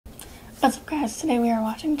What's up, guys? Today we are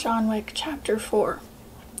watching John Wick Chapter 4.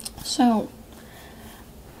 So,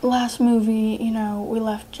 last movie, we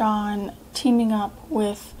left John teaming up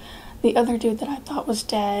with the other dude that I thought was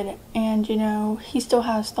dead, and, he still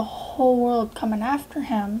has the whole world coming after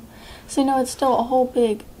him. So, it's still a whole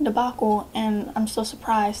big debacle, and I'm still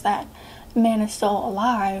surprised that the man is still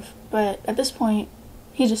alive, but at this point,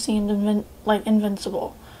 he just seemed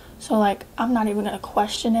invincible. So, I'm not even gonna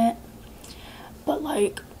question it, but,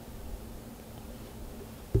 wait,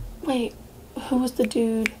 who was the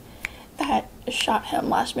dude that shot him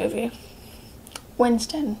last movie?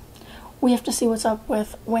 Winston. We have to see what's up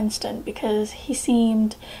with Winston because he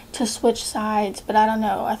seemed to switch sides, but I don't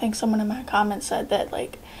know. I think someone in my comments said that,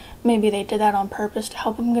 maybe they did that on purpose to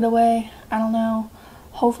help him get away. I don't know.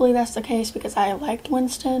 Hopefully that's the case because I liked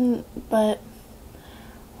Winston, but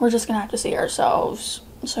we're just gonna have to see ourselves.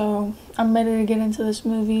 So, I'm ready to get into this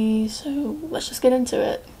movie, so let's just get into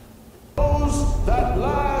it. Those that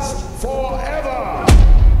last forever,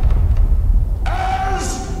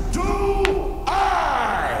 as do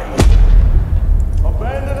I.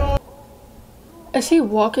 Abandon all. Is he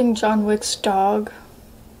walking John Wick's dog?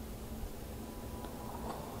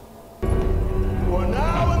 You are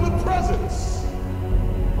now in the presence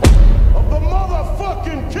of the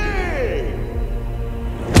motherfucking king.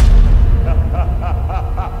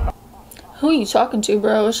 Who are you talking to,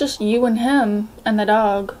 bro? It's just you and him and the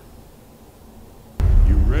dog.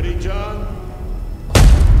 You ready, John?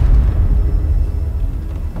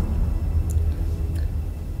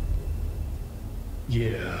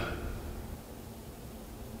 Yeah.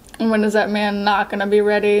 And when is that man not gonna be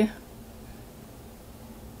ready?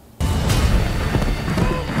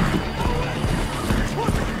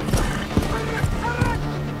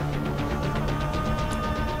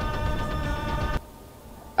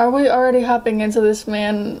 Are we already hopping into this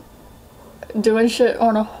man doing shit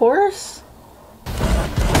on a horse?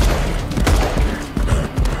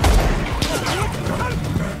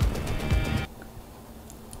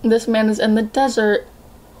 This man is in the desert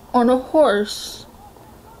on a horse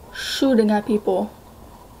shooting at people.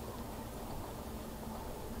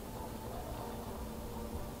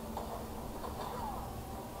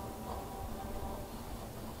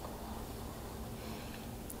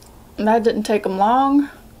 That didn't take him long.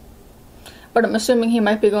 But I'm assuming he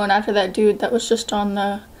might be going after that dude that was just on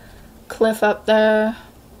the cliff up there.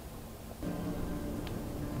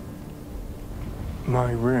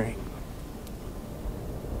 My ring.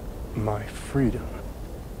 My freedom.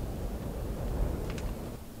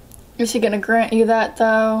 Is he gonna grant you that,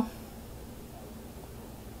 though?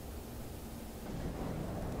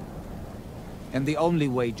 And the only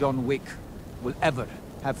way John Wick will ever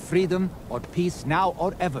have freedom or peace now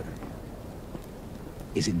or ever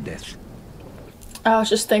is in death. I was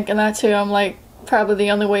just thinking that too. I'm like, probably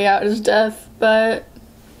the only way out is death, but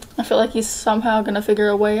I feel like he's somehow gonna figure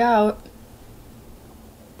a way out.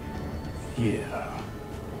 Yeah.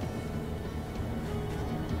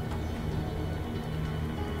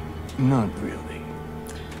 Not really.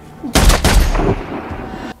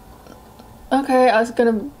 Okay, I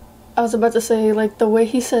was about to say, the way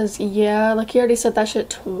he says yeah, he already said that shit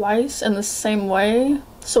twice in the same way.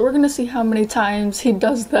 So we're gonna see how many times he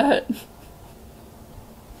does that.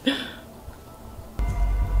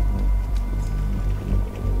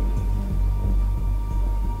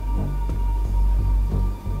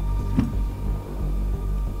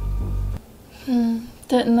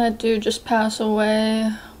 Didn't that dude just pass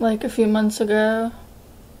away, a few months ago?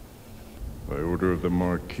 By order of the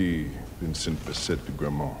Marquis, Vincent Bassett de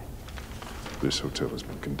Gramont, this hotel has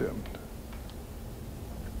been condemned.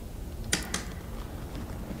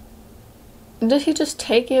 Did he just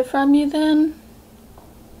take it from you then?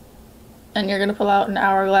 And you're gonna pull out an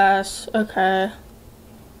hourglass? Okay.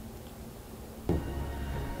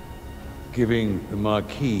 Giving the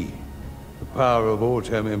Marquis the power of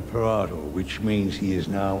autem imperator, which means he is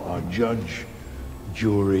now our judge,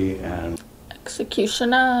 jury, and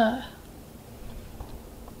Executioner.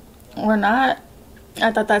 Or not.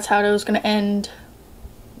 I thought that's how it was gonna end.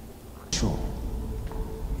 so.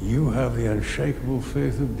 You have the unshakable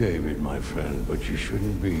faith of David, my friend, but you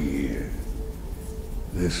shouldn't be here.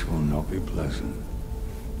 This will not be pleasant.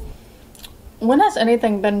 When has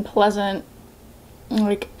anything been pleasant,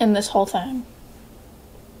 in this whole thing?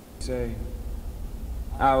 Say,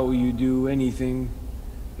 how you do anything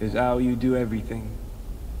is how you do everything.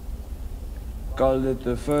 Call it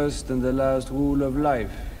the first and the last rule of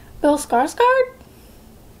life. Bill Skarsgård?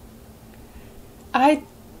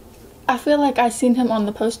 I feel like I seen him on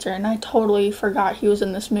the poster and I totally forgot he was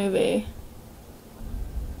in this movie.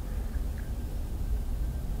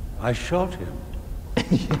 I shot him.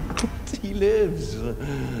 He lives.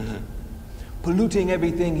 Polluting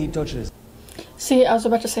everything he touches. See, I was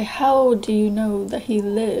about to say, how do you know that he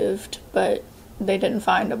lived, but they didn't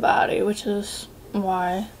find a body, which is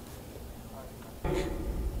why.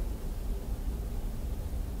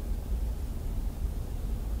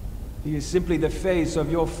 He is simply the face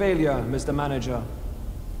of your failure, Mr. Manager.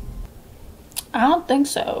 I don't think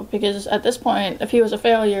so, because at this point, if he was a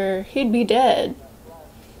failure, he'd be dead.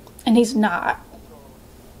 And he's not.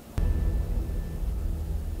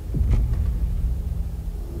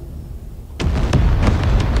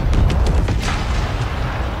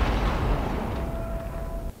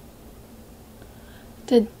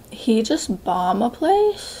 Did he just bomb a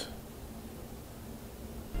place?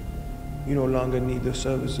 You no longer need the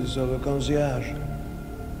services of a concierge.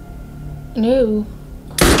 No.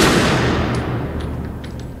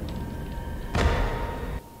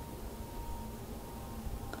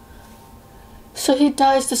 So he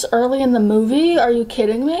dies this early in the movie? Are you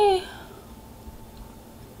kidding me?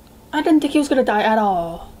 I didn't think he was gonna die at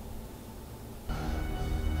all.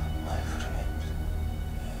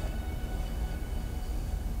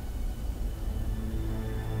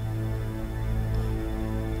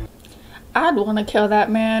 I'd want to kill that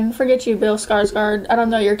man. Forget you, Bill Skarsgård. I don't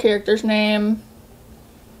know your character's name.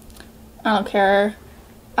 I don't care.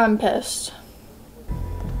 I'm pissed.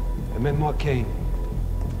 Amène-moi Kane.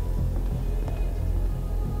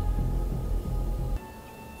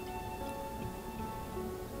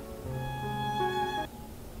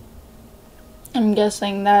 I'm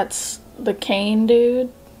guessing that's the Kane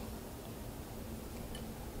dude.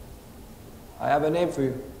 I have a name for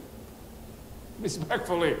you.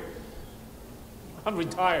 Respectfully, I'm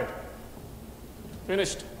retired.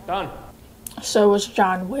 Finished. Done. So was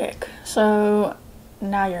John Wick. So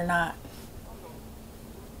now you're not.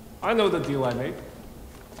 I know the deal I made.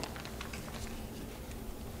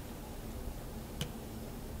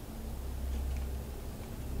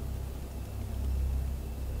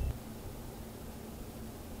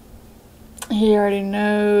 He already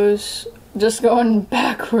knows. Just going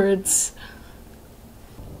backwards.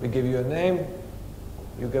 We give you a name,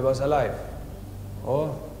 you give us a life.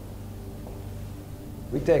 Or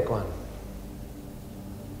we take one.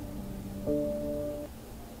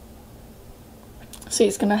 So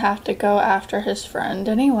he's gonna have to go after his friend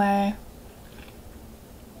anyway.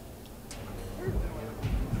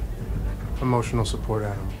 Emotional support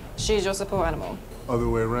animal. She's your support animal. Other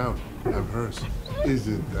way around. I'm hers.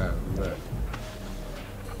 Isn't that right?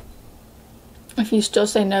 If you still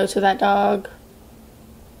say no to that dog.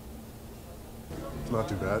 It's not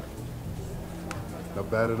too bad. Not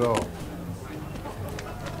bad at all.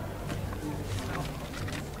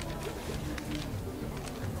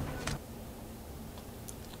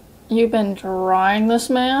 You've been drawing this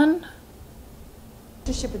man?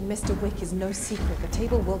 Relationship with Mr. Wick is no secret. The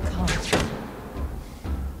table will come.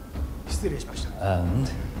 And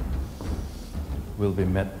will be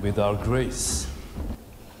met with our grace.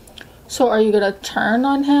 So are you gonna turn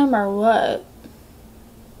on him or what?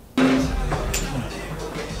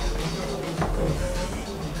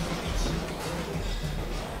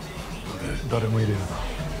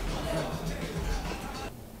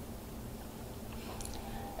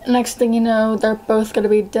 Next thing you know, they're both gonna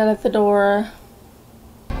be dead at the door.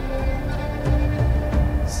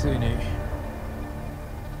 ついに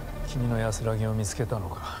君の安らぎを見つけたの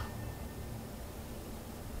か。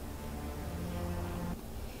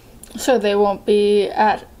 So they won't be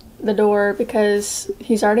at the door because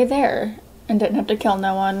he's already there and didn't have to kill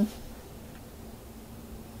no one.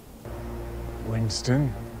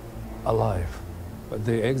 Winston? Alive, but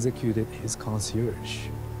they executed his concierge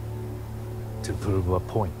to prove a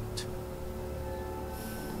point.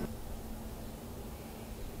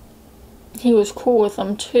 He was cool with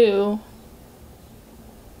them too.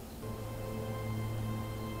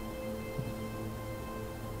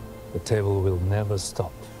 The table will never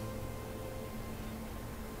stop.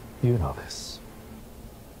 You know this.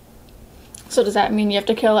 So does that mean you have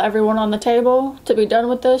to kill everyone on the table to be done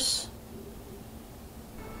with this?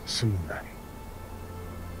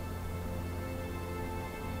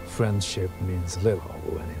 Friendship means little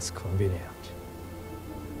when it's convenient.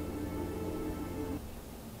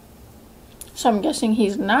 So I'm guessing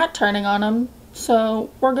he's not turning on him,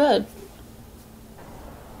 so we're good.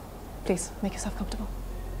 Please, make yourself comfortable.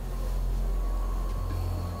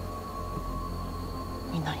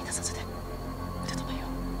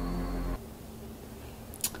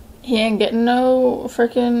 He ain't getting no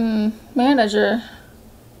freaking manager.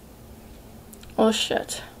 Oh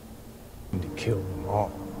shit. To kill them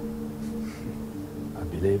all. I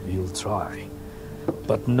believe he'll try,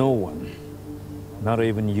 but no one Not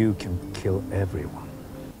even you can kill everyone.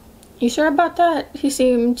 You sure about that? He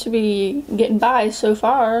seemed to be getting by so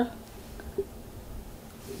far.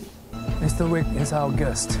 Mr. Wick is our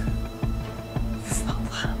guest.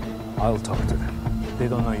 I'll talk to them. They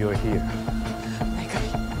don't know you're here.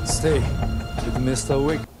 Stay with Mr.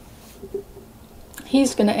 Wick.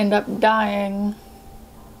 He's gonna end up dying.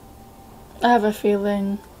 I have a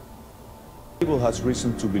feeling. People has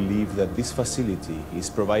reason to believe that this facility is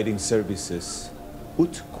providing services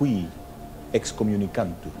ut qui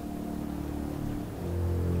excommunicantur.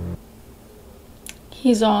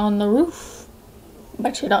 He's on the roof.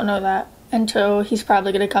 Bet you don't know that until he's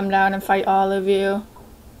probably gonna come down and fight all of you.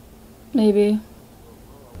 Maybe.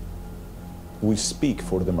 We speak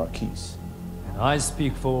for the Marquis. And I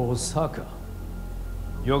speak for Osaka.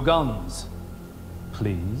 Your guns,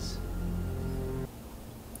 please.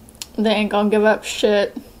 They ain't gonna give up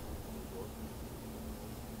shit.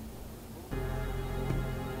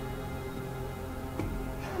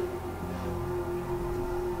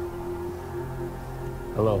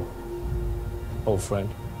 Hello, old friend.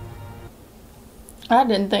 I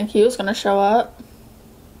didn't think he was gonna show up.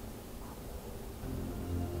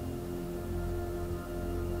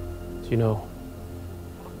 You know,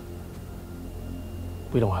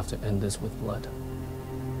 we don't have to end this with blood.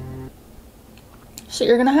 So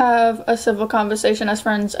you're gonna have a civil conversation as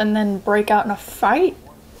friends and then break out in a fight?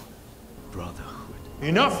 Brotherhood.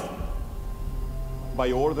 Enough!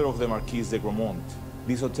 By order of the Marquis de Gramont,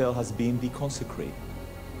 this hotel has been deconsecrated.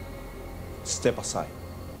 Step aside.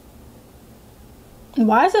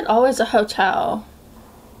 Why is it always a hotel?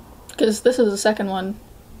 Because this is the second one.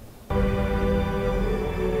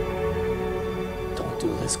 Don't do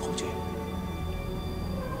this, Koji.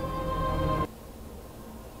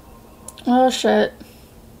 Oh shit.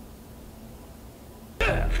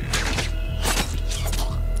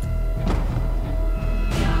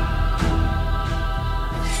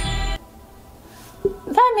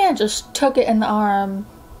 That man just took it in the arm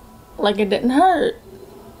like it didn't hurt.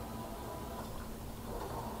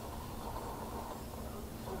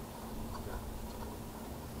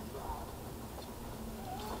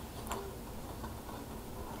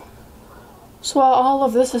 So while all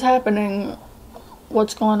of this is happening,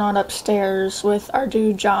 what's going on upstairs with our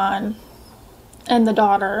dude John and the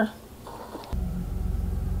daughter?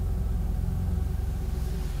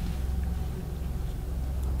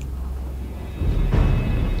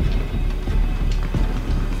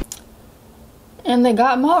 And they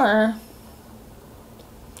got more.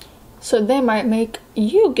 So they might make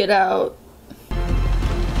you get out.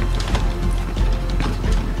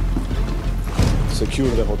 Secure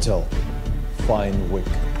the hotel. Find Wick.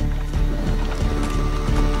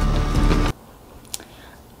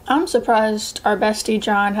 I'm surprised our bestie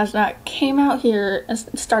John has not came out here and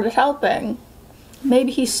started helping.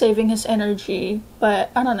 Maybe he's saving his energy,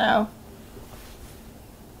 but I don't know.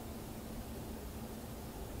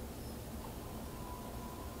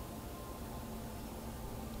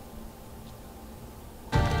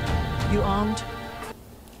 You armed?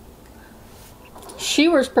 She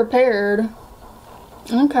was prepared.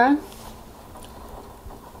 Okay.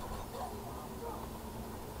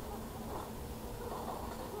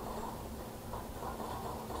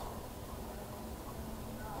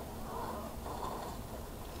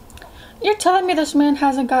 You're telling me this man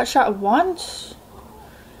hasn't got shot once?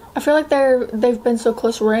 I feel like they've been so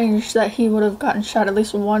close range that he would have gotten shot at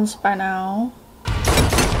least once by now.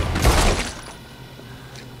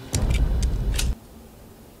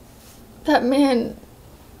 That man,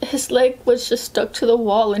 his leg was just stuck to the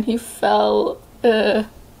wall and he fell. Middle.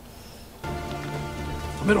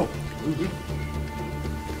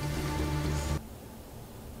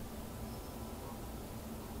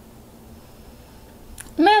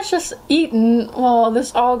 Man's just eating while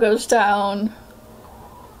this all goes down.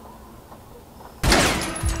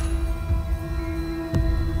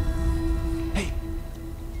 Hey,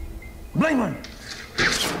 blind man,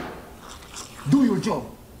 do your job.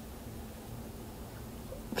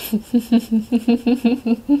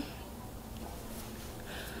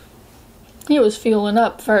 He was fueling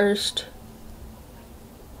up first.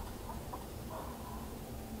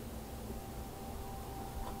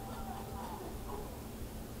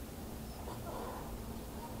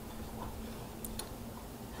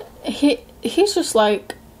 He's just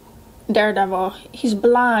like Daredevil. He's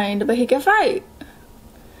blind, but he can fight.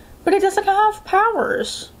 But he doesn't have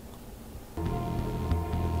powers.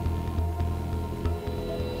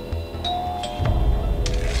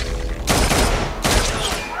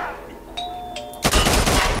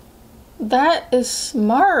 That is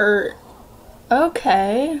smart.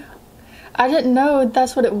 Okay. I didn't know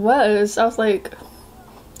that's what it was. I was like,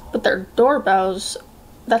 but they're doorbells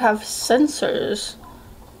that have sensors.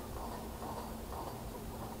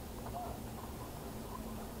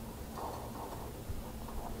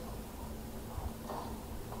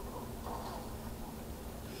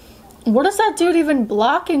 What is that dude even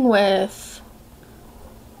blocking with?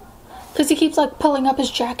 Because he keeps like pulling up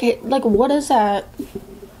his jacket. Like, what is that?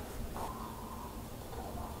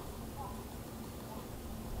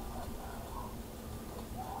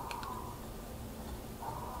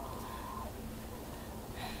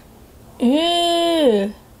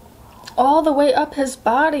 Ew. All the way up his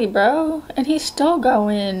body, bro. And he's still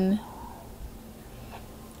going.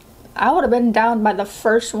 I would have been down by the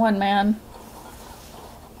first one, man.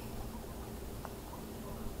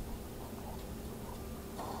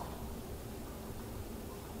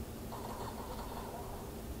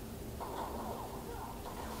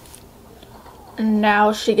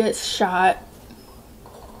 Now she gets shot.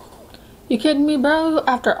 You kidding me, bro?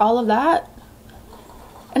 After all of that?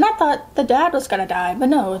 And I thought the dad was gonna die, but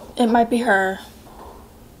no, it might be her.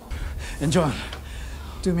 And John,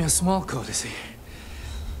 do me a small courtesy.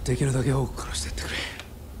 できるだけ多く殺してってくれ。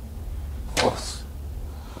Boss.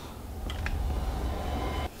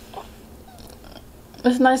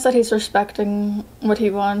 It's nice that he's respecting what he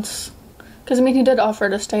wants. Because, I mean, he did offer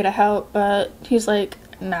to stay to help, but he's like,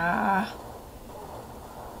 nah.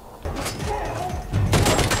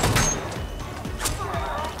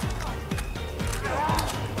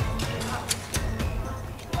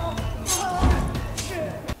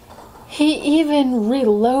 He even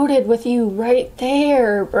reloaded with you right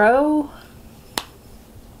there, bro.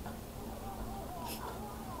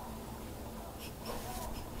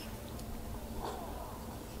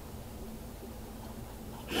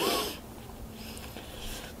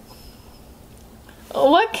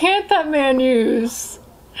 What can't that man use?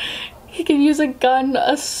 He can use a gun,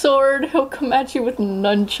 a sword, he'll come at you with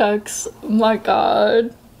nunchucks. My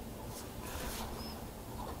god.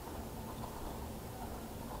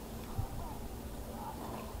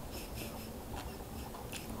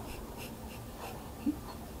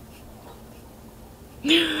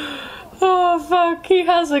 Oh fuck, he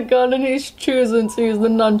has a gun and he's choosing to use the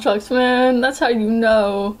nunchucks, man. That's how you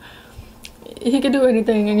know. He can do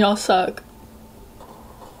anything and y'all suck.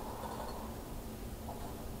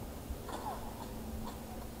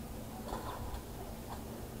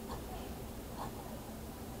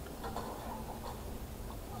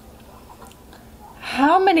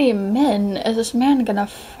 How many men is this man gonna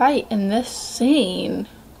fight in this scene?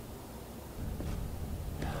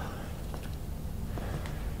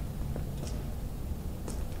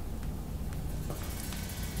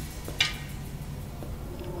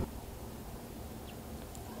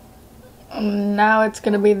 Now it's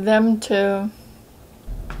gonna be them two.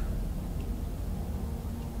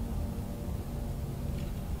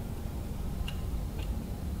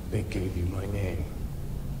 They gave you my name.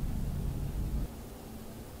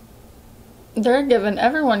 They're giving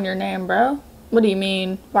everyone your name, bro. What do you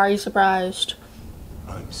mean? Why are you surprised?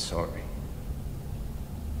 I'm sorry.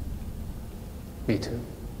 Me too.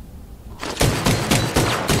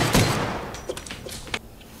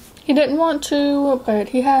 He didn't want to, but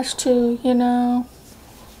he has to, you know.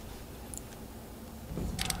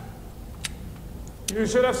 You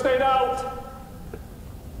should have stayed out.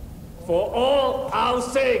 For all our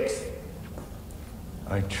sakes.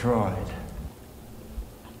 I tried.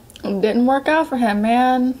 It didn't work out for him,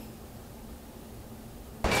 man.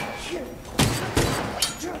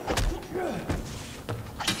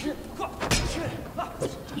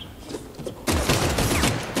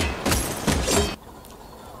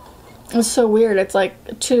 It's so weird. It's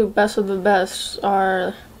like two best of the best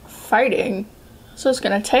are fighting. So it's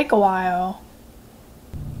gonna take a while.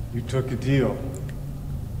 You took a deal.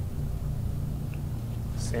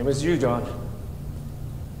 Same as you, John.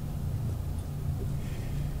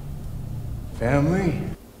 Family?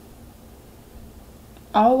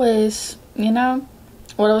 Always, you know?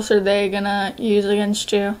 What else are they gonna use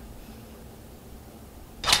against you?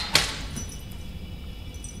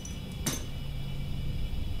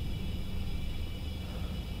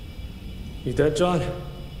 You dead, John?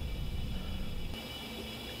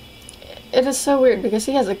 It is so weird because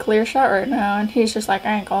he has a clear shot right now and he's just like,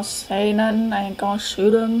 I ain't gonna say nothing, I ain't gonna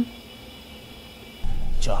shoot him.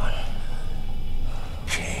 John.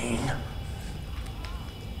 Kane.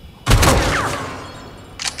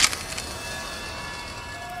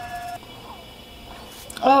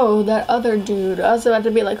 Oh, that other dude. I was about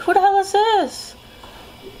to be like, who the hell is this?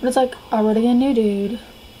 But it's like, already a new dude.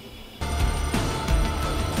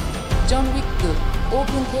 John Wick オー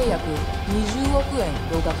プン契約20億円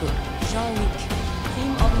同額 John Wick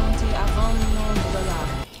King of Monty avant million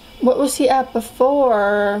dollars What was he at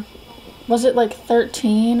before? Was it like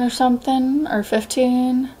 13 or something? Or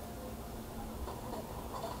 15?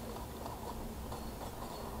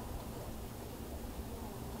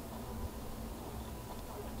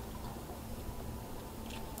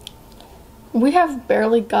 We have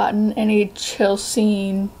barely gotten any chill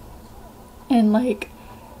scene in like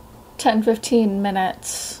 10-15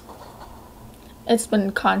 minutes. It's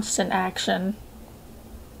been constant action.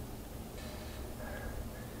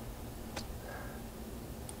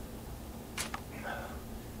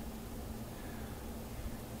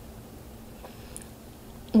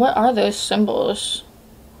 What are those symbols?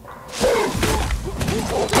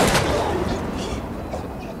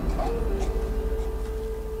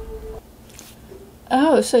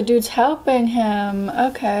 Oh, so dude's helping him.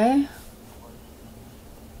 Okay.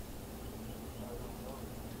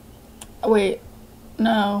 Wait.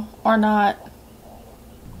 No, or not.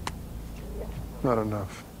 Not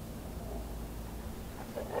enough.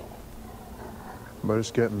 But it's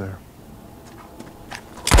getting there.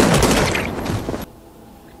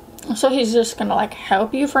 So he's just gonna like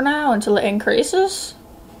help you for now until it increases?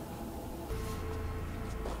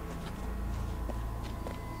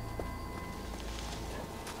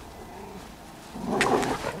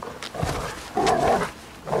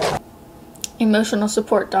 Emotional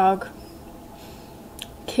support dog.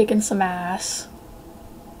 Kicking some ass.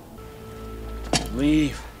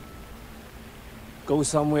 Leave. Go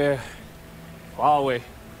somewhere far away.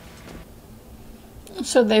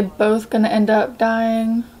 So they both gonna end up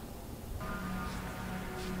dying?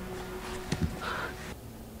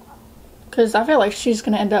 Because I feel like she's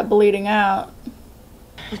gonna end up bleeding out.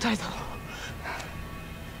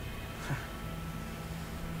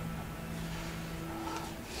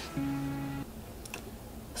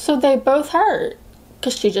 So they both hurt.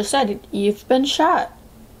 Because she just said, you've been shot.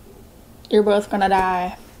 You're both gonna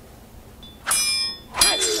die.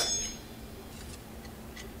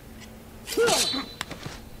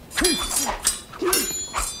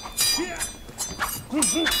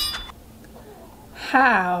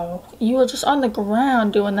 How? You were just on the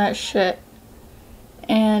ground doing that shit.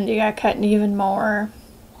 And you got cut even more.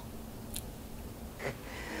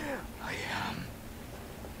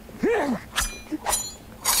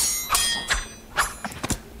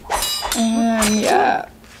 And yeah.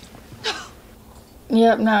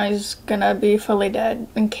 Yep, now he's gonna be fully dead.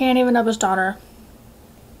 And can't even help his daughter.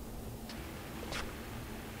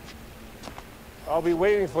 I'll be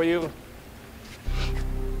waiting for you.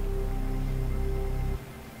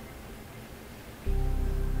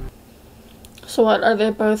 So what, are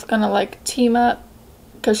they both gonna like team up?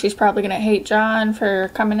 Because she's probably gonna hate John for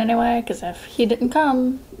coming anyway. Because if he didn't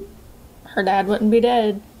come, her dad wouldn't be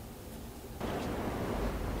dead.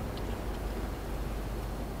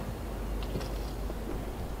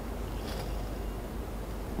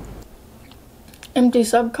 Empty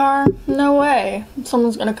subcar? No way.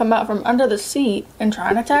 Someone's gonna come out from under the seat and try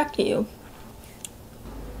and attack you.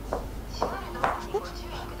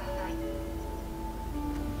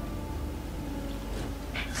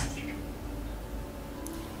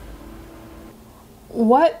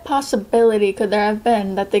 What possibility could there have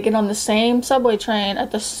been that they get on the same subway train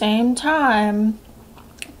at the same time?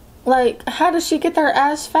 Like, how does she get there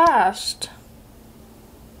as fast?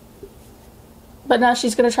 But now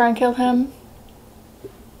she's gonna try and kill him?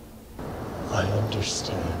 I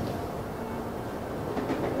understand.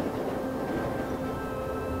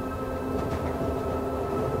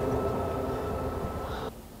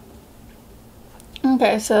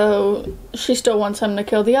 Okay, so she still wants him to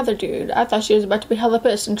kill the other dude. I thought she was about to be hella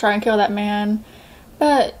pissed and try and kill that man.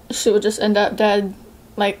 But she would just end up dead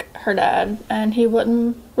like her dad. And he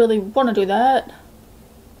wouldn't really want to do that.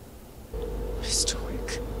 Mr.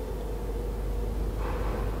 Wick.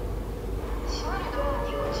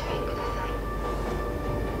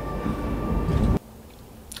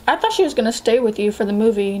 I thought she was gonna stay with you for the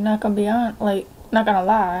movie, not gonna be on, like, not gonna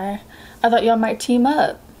lie. I thought y'all might team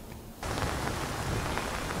up.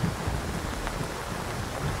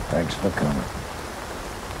 Thanks for coming.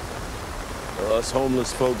 Well, us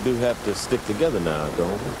homeless folk do have to stick together now,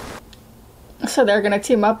 don't we? So they're gonna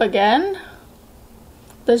team up again?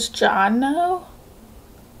 Does John know?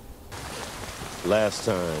 Last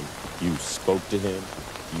time you spoke to him,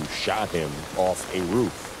 you shot him off a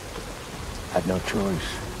roof. Had no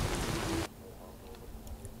choice.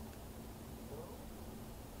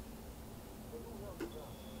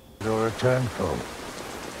 Your return home.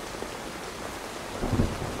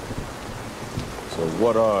 So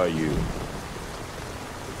what are you?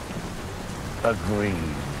 Agreed.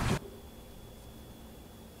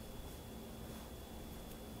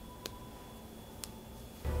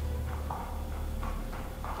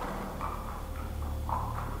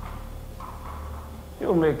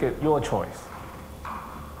 You'll make it your choice.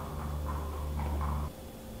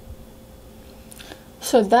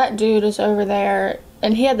 So that dude is over there,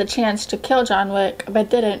 and he had the chance to kill John Wick, but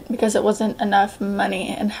didn't because it wasn't enough money.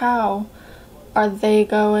 And how are they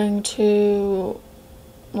going to,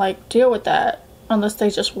 like, deal with that unless they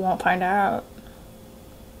just won't find out?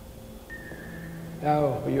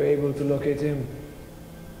 How were you able to locate him?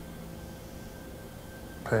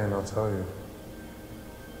 Pay and I'll tell you.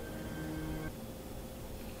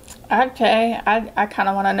 I'd pay. I kind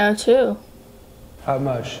of want to know too. How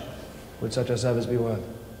much would such a service be worth?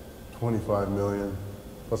 25 million,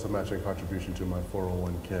 plus a matching contribution to my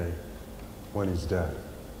 401k when he's dead.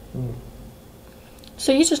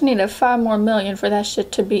 So you just needed 5 more million for that shit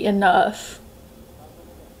to be enough.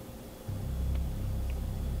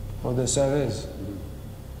 Well, the service.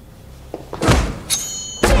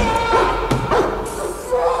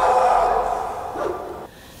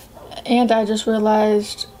 And I just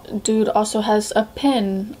realized dude also has a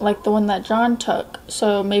pin like the one that John took,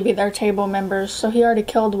 so maybe they're table members. So he already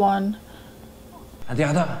killed one. And the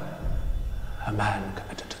other, a man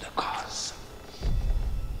committed to the cause.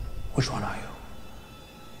 Which one are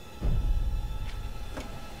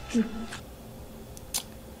you?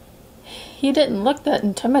 He didn't look that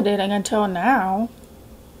intimidating until now.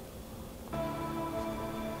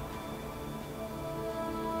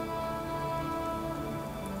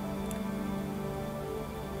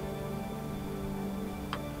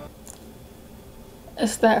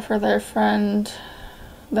 Is that for their friend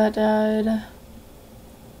that died?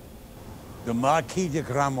 The Marquis de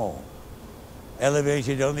Gramont,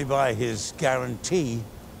 elevated only by his guarantee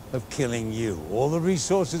of killing you. All the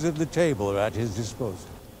resources of the table are at his disposal.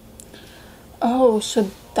 Oh, so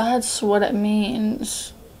that's what it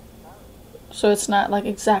means. So it's not like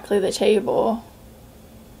exactly the table.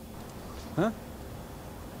 Huh?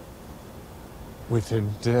 With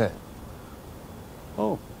him dead.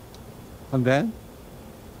 Oh. And then?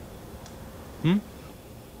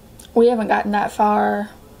 We haven't gotten that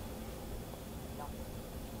far.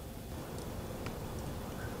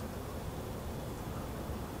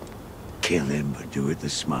 Kill him, but do it the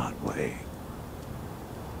smart way.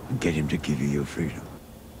 And get him to give you your freedom.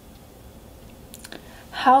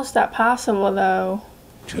 How's that possible, though?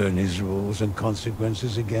 Turn his rules and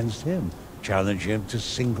consequences against him. Challenge him to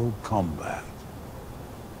single combat.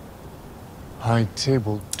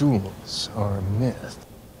 High-table duels are a myth.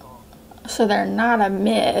 So they're not a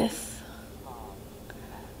myth.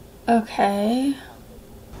 Okay.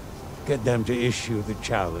 Get them to issue the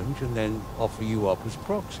challenge and then offer you up as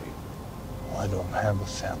proxy. I don't have a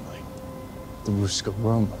family. The Ruska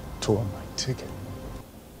Roma tore my ticket.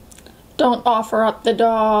 Don't offer up the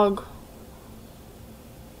dog.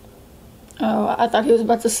 Oh, I thought he was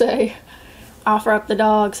about to say, offer up the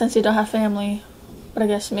dog since you don't have family. But I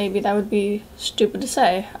guess maybe that would be stupid to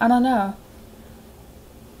say. I don't know.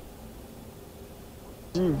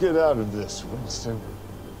 You get out of this, Winston.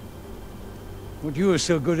 What you are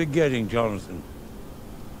so good at getting, Jonathan.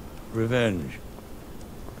 Revenge.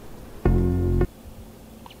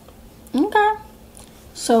 Okay.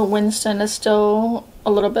 So Winston is still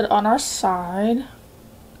a little bit on our side.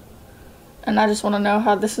 And I just want to know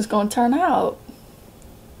how this is going to turn out.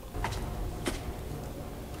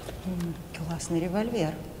 Классный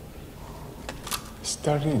револьвер.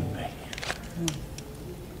 Старинный.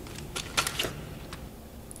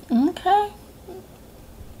 Okay.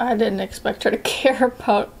 I didn't expect her to care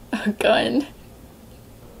about a gun.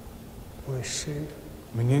 Выше.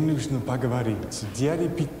 Мне нужно поговорить с дядей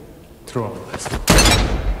Петром.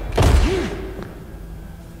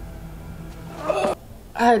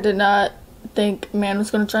 I did not think man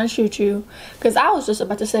was going to try and shoot you. Because I was just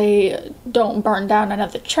about to say, don't burn down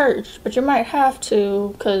another church. But you might have to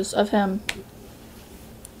because of him.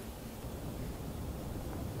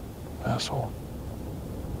 Asshole.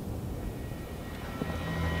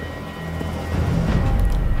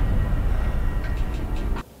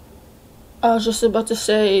 I was just about to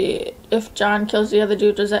say, if John kills the other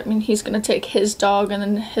dude, does that mean he's going to take his dog and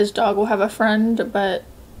then his dog will have a friend? But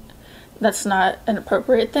that's not an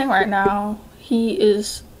appropriate thing right now. He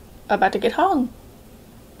is about to get hung.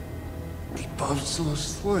 Ты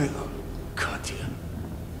повзрослела, Катя.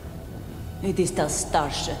 И ты стал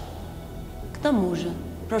старше. К тому же,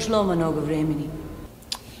 прошло много времени.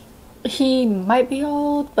 He might be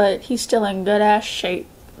old, but he's still in good ass shape.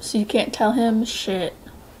 So you can't tell him shit.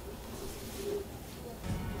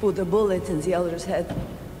 Put a bullet in the elder's head.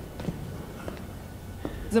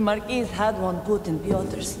 The Marquis had one put in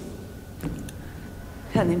Piotr's.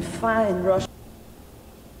 And in fine Russian.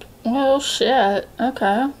 Well, shit.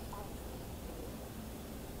 Okay.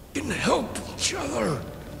 Can help each each other.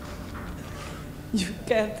 You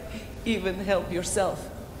can't even help yourself.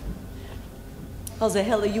 How the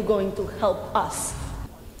hell are you going to help us?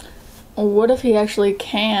 What if he actually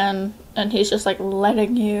can, and he's just like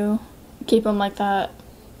letting you keep him like that?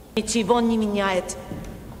 Ничего не меняет.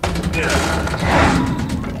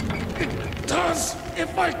 It does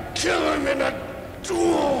if I kill him in a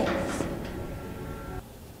duel.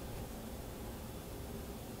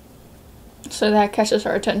 So that catches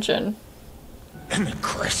our attention. Any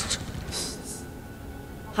quest?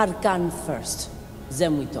 Harkan first,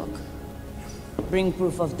 then we talk. Bring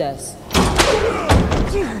proof of death.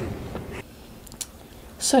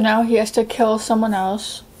 So now he has to kill someone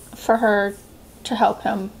else for her to help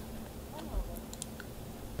him.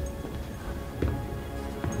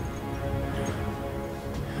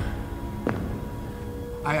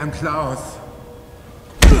 I am Klaus.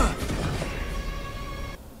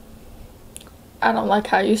 I don't like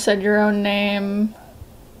how you said your own name.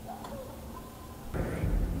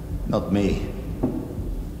 Not me.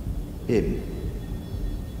 Him.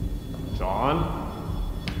 John?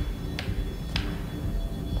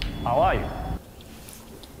 How are you?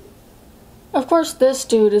 Of course this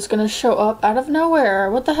dude is gonna show up out of nowhere.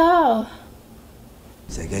 What the hell?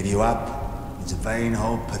 They gave you up in the vain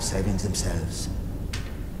hope of saving themselves.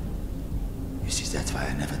 You see, that's why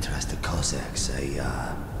I never trust the Cossacks. They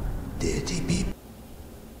are dirty people.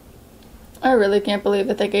 I really can't believe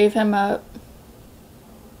that they gave him up.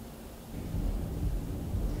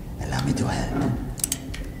 Allow me to help.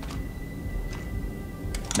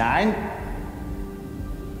 Nine?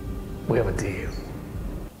 We have a deal.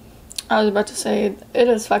 I was about to say, it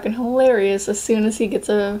is fucking hilarious. As soon as he gets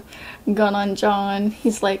a gun on John,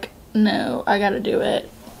 he's like, no, I gotta do it.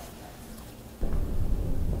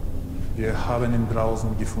 Wir haben ihn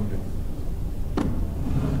draußen gefunden.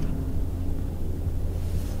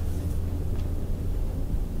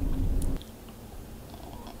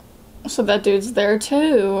 So that dude's there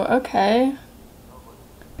too. Okay.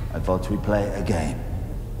 I thought we play a game.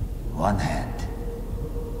 One hand.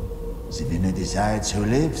 The winner decides who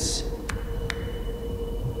lives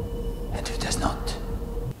and who does not.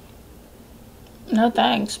 No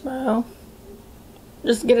thanks, bro.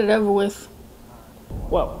 Just get it over with.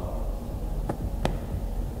 Well,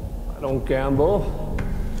 I don't gamble.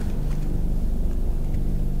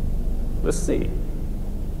 Let's see.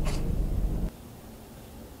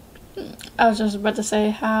 I was just about to say,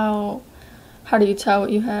 how do you tell what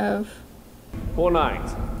you have? 4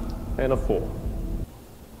 9s and a 4.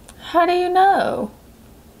 How do you know?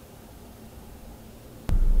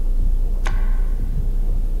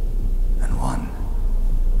 And one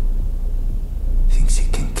thinks he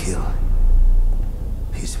can kill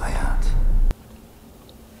his way out.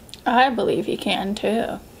 I believe he can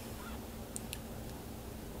too.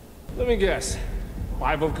 Let me guess.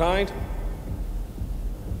 5 of kind?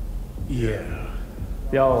 Yeah.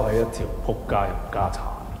 又係一條仆街冚家鏟。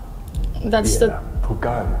 That's the 仆街。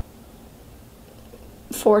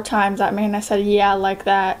 4 times that man I said yeah like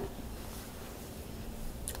that.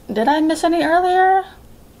 Did I miss any earlier?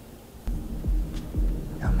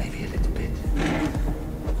 Now maybe a little bit.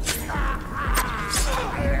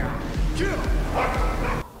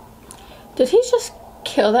 Did he just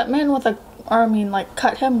kill that man with a, or I mean like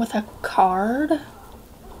cut him with a card?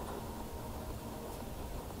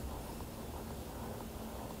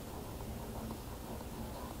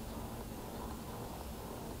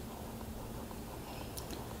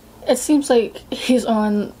 It seems like he's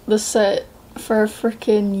on the set for a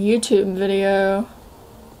freaking YouTube video.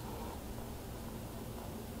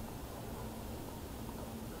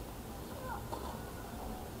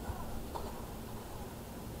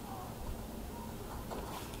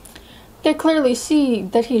 They clearly see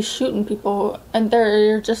that he's shooting people, and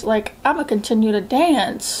they're just like, I'm gonna continue to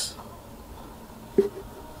dance.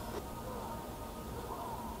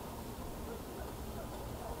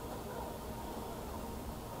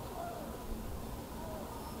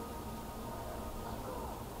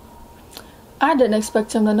 I didn't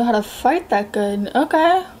expect him to know how to fight that good.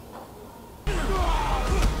 Okay.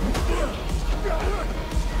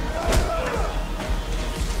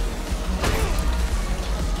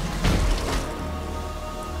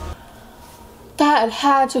 That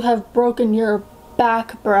had to have broken your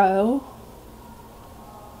back, bro.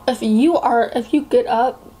 If you get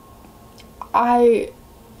up, are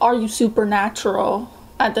you supernatural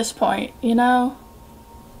at this point, you know?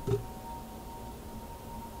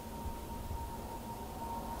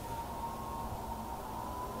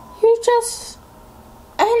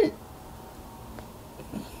 And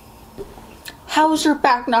how is your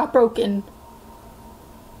back not broken?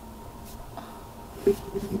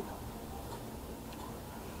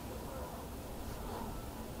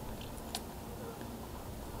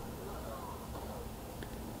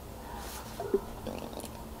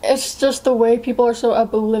 It's just the way people are so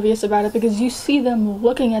oblivious about it, because you see them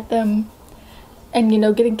looking at them and, you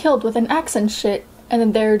know, getting killed with an axe and shit, and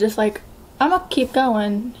then they're just like, I'm gonna keep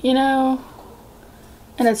going, you know?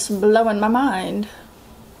 And it's blowing my mind.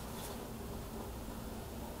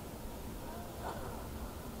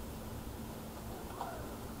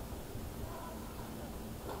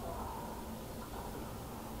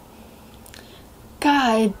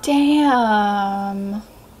 God damn.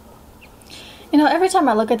 You know, every time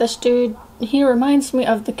I look at this dude, he reminds me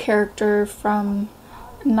of the character from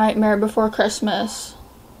Nightmare Before Christmas.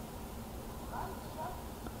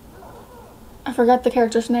 I forgot the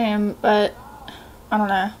character's name, but I don't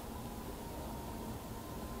know.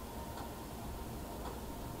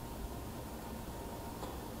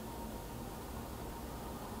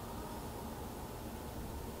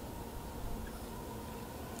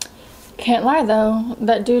 Can't lie though,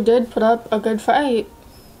 that dude did put up a good fight.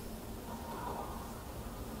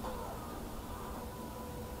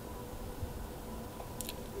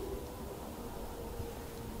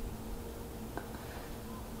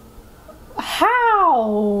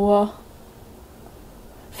 How?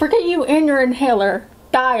 Forget you and your inhaler.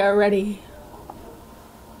 Die already.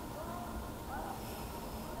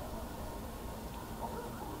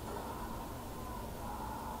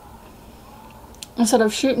 Instead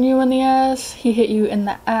of shooting you in the ass, he hit you in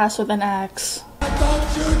the ass with an axe.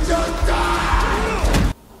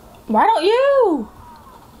 Why don't you?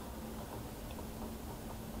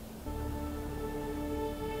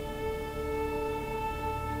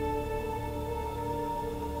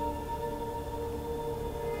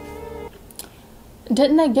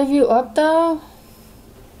 Didn't they give you up though?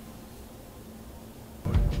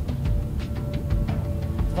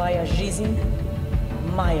 Твоя жизнь,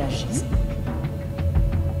 моя жизнь.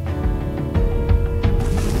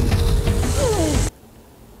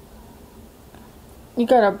 You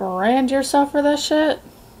gotta brand yourself for this shit?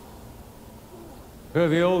 Per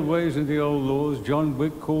the old ways and the old laws, John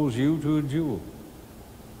Wick calls you to a duel.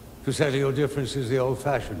 To settle your differences the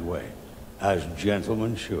old-fashioned way, as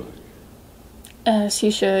gentlemen should. As you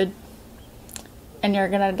should. And you're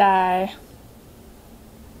gonna die.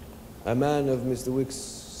 A man of Mr. Wick's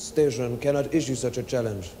station cannot issue such a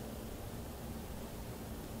challenge.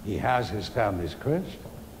 He has his family's crest.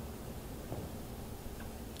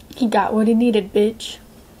 He got what he needed, bitch.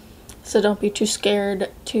 So don't be too scared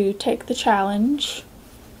to take the challenge.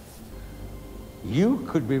 You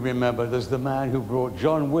could be remembered as the man who brought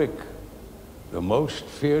John Wick, the most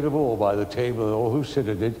feared of all by the table and all who sit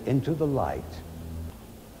at it, into the light.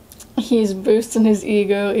 He's boosting his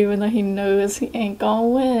ego even though he knows he ain't gonna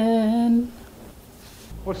win.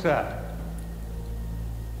 What's that?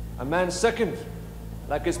 A man second,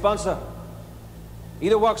 like his sponsor.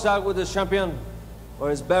 Either walks out with his champion, or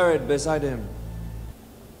is buried beside him.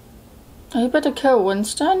 Are you about to kill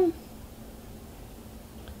Winston?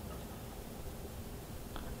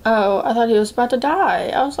 Oh, I thought he was about to die.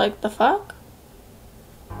 I was like, the fuck?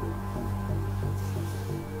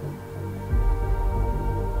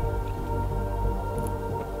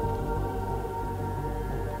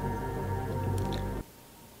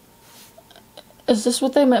 Is this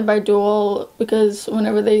what they meant by duel? Because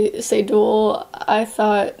whenever they say duel, I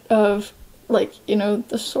thought of, like, you know,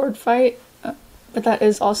 the sword fight. But that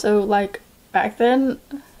is also, like, back then.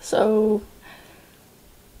 So,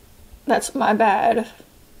 that's my bad.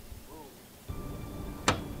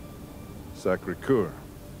 Sacré-Cœur.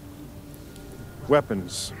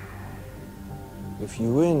 Weapons. If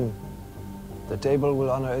you win, the table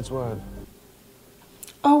will honor its word.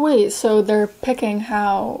 Oh wait, so they're picking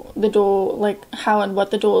how the duel, like, how and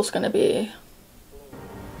what the duel is gonna be.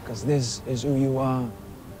 Because this is who you are.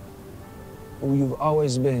 Who you've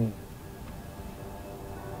always been.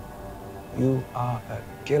 You are a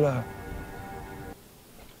killer.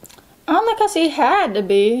 Only because he had to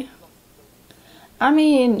be. I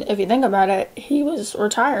mean, if you think about it, he was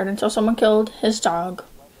retired until someone killed his dog.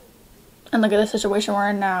 And look at the situation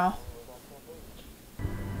we're in now.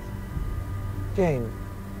 Jane.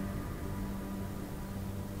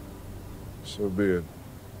 So be it.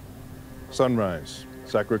 Sunrise.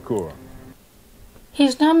 Sacré-Cœur.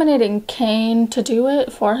 He's nominating Kane to do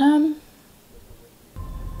it for him?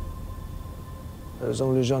 There's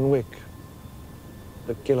only John Wick.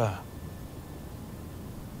 The killer.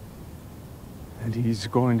 And he's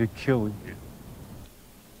going to kill you.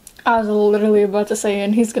 I was literally about to say,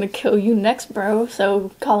 and he's gonna kill you next, bro.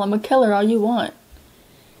 So call him a killer all you want.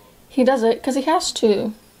 He does it because he has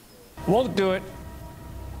to. Won't do it.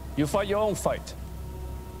 You fight your own fight.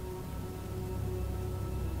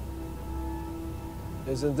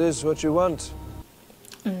 Isn't this what you want?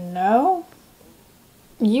 No.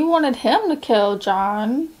 You wanted him to kill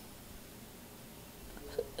John.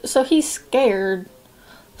 So he's scared.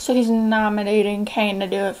 So he's nominating Kane to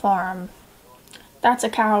do it for him. That's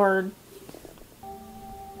a coward.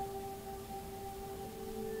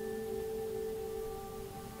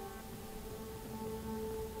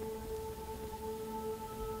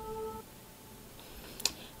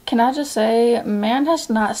 Can I just say, man has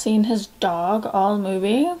not seen his dog all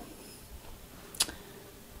movie.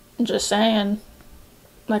 Just saying.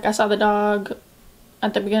 Like, I saw the dog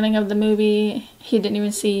at the beginning of the movie. He didn't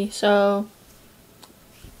even see, so...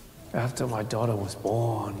 After my daughter was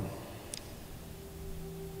born,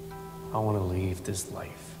 I want to leave this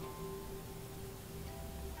life.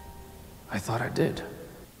 I thought I did.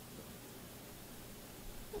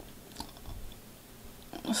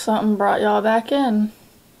 Something brought y'all back in.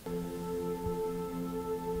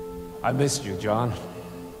 I missed you, John.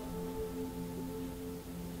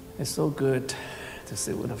 It's so good to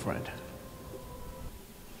sit with a friend.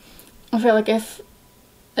 I feel like if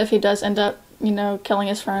he does end up, you know, killing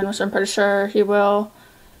his friend, which I'm pretty sure he will,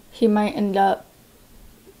 he might end up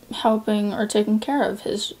helping or taking care of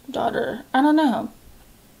his daughter. I don't know.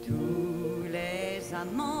 Tous les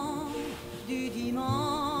amants du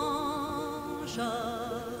dimanche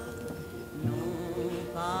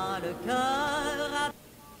n'ont pas le cœur.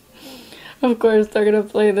 Of course, they're gonna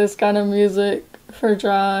play this kind of music for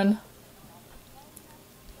John.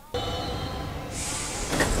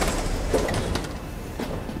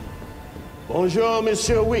 Bonjour,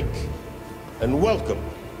 Monsieur Wick, and welcome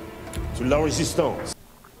to La Resistance.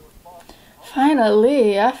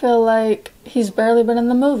 Finally, I feel like he's barely been in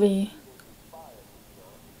the movie.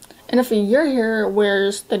 And if you're here,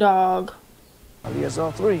 where's the dog? Alias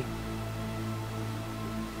all three.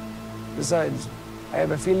 Besides, I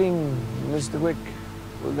have a feeling Mr. Wick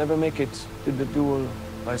will never make it to the duel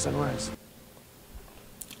by sunrise.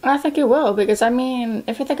 I think he will, because, I mean,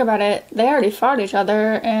 if you think about it, they already fought each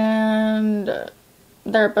other, and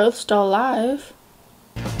they're both still alive.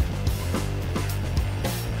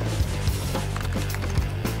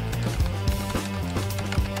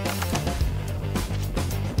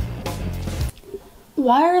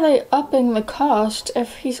 Why are they upping the cost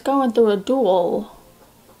if he's going through a duel?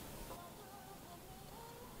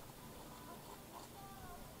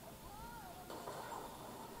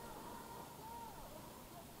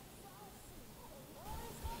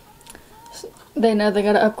 They know they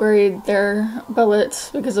gotta upgrade their bullets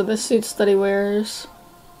because of the suits that he wears.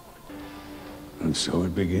 And so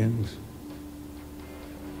it begins.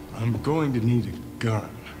 I'm going to need a gun.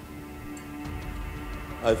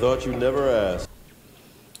 I thought you never asked.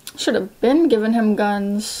 Should have been giving him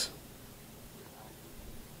guns.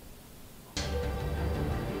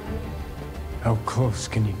 How close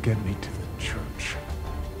can you get me to the church?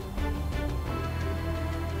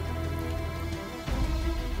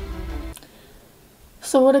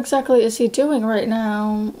 So what exactly is he doing right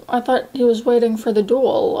now? I thought he was waiting for the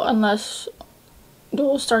duel, unless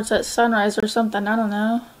duel starts at sunrise or something, I don't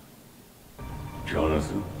know.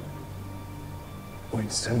 Jonathan.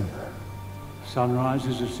 Winston. Sunrise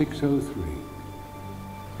is at 6:03.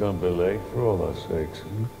 Gonna be late for all our sakes,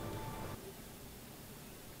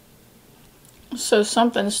 So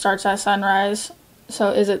something starts at sunrise. So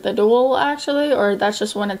is it the duel, actually? Or that's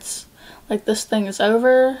just when it's, like, this thing is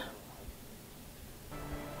over?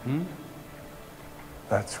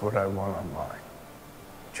 That's what I want on mine.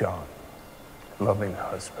 John, loving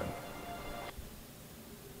husband.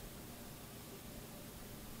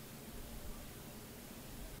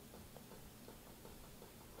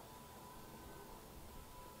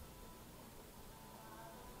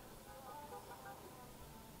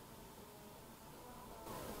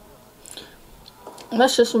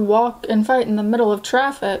 Let's just walk and fight in the middle of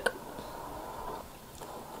traffic.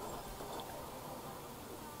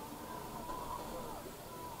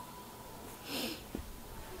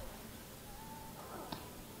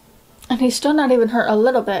 And he's still not even hurt a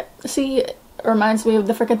little bit. See, it reminds me of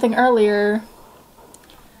the freaking thing earlier.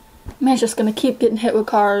 Man's just gonna keep getting hit with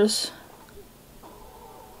cars.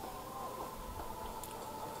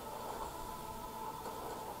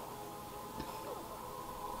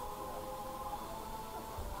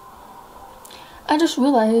 I just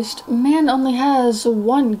realized, man only has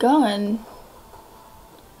one gun.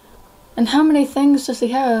 And how many things does he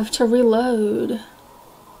have to reload?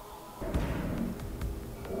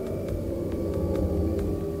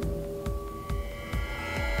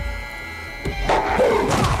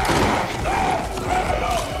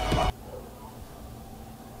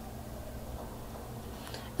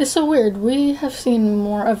 It's so weird. We have seen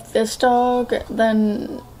more of this dog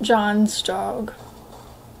than John's dog.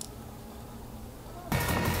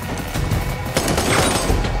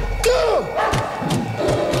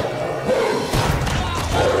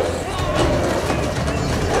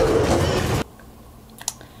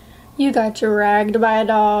 You got dragged by a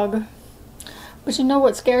dog. But you know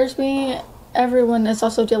what scares me? Everyone is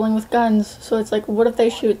also dealing with guns, so it's like, what if they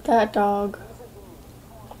shoot that dog?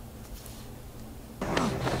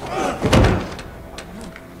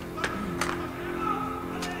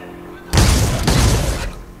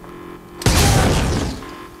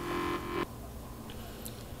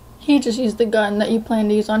 He just used the gun that you plan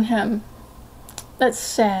to use on him. That's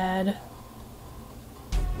sad.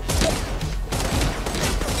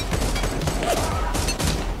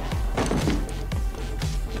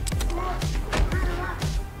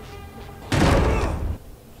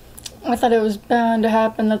 I thought it was bound to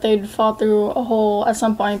happen that they'd fall through a hole at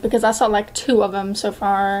some point because I saw like 2 of them so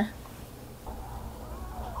far.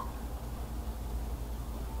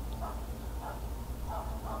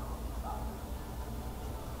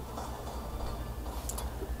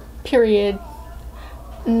 Period.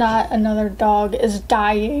 Not another dog is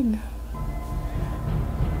dying.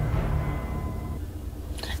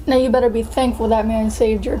 Now you better be thankful that man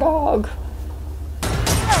saved your dog.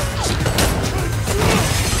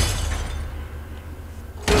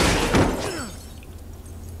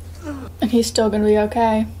 And he's still gonna be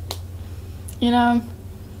okay. You know,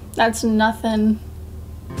 that's nothing.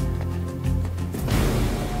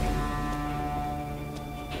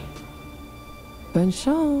 Bonne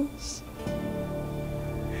chance.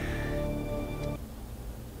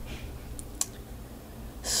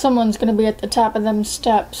 Someone's gonna be at the top of them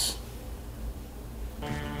steps.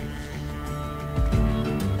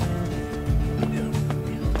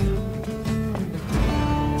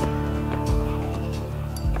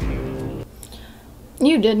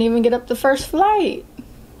 You didn't even get up the first flight.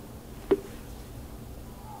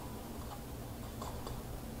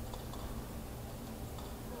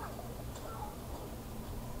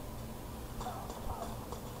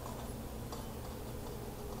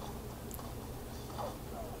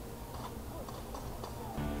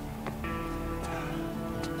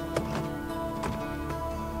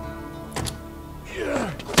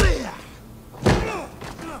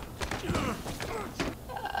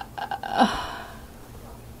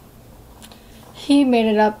 He made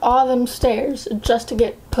it up all them stairs just to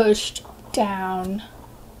get pushed down.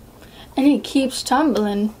 And he keeps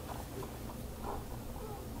tumbling.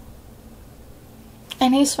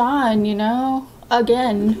 And he's fine, you know?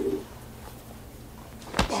 Again.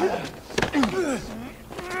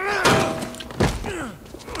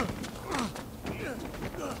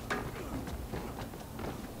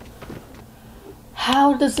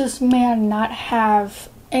 How does this man not have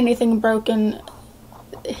anything broken?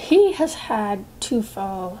 He has had to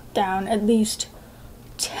fall down at least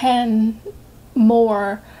 10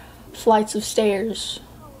 more flights of stairs.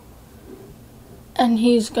 And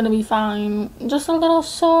he's gonna be fine. Just a little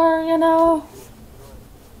sore, you know?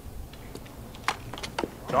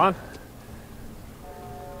 John?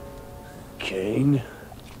 Kane?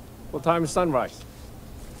 What time is sunrise?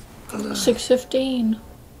 6:15.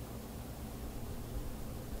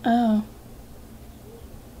 Oh.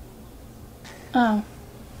 Oh.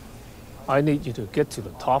 I need you to get to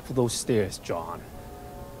the top of those stairs, John.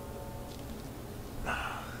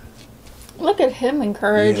 Look at him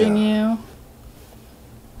encouraging you.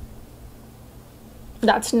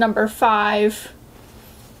 That's number 5.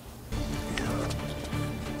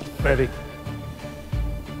 Ready?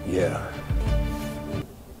 Yeah.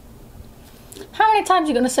 How many times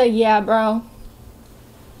you gonna say yeah, bro?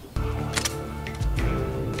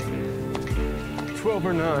 12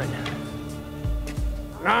 or 9.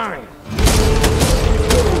 9!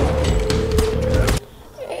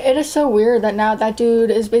 It is so weird that now that dude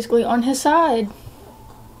is basically on his side.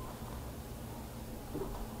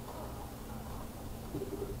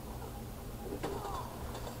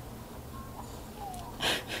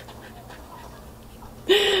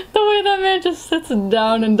 The way that man just sits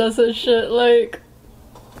down and does his shit, like...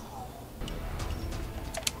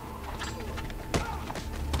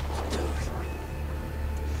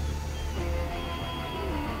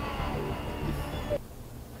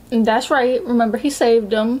 That's right. Remember, he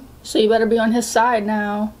saved him, so you better be on his side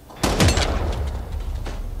now.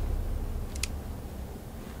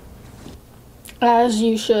 As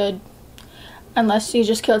you should. Unless you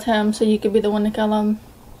just killed him, so you could be the one to kill him.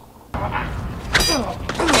 But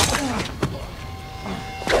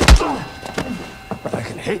I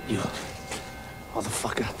can hit you,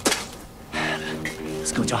 motherfucker.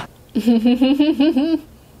 Let's go, John.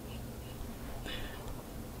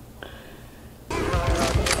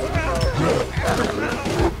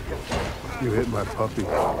 You hit my puppy.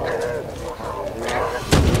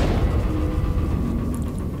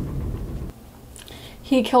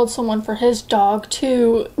 He killed someone for his dog,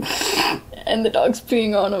 too. And the dog's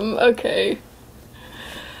peeing on him. Okay.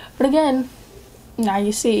 But again, now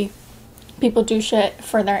you see, people do shit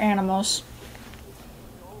for their animals.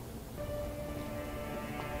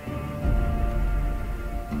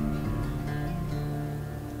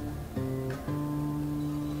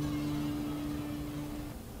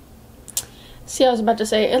 See, I was about to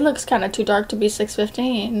say, it looks kind of too dark to be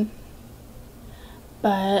 6:15.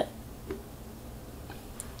 But...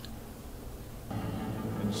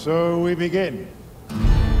 And so we begin.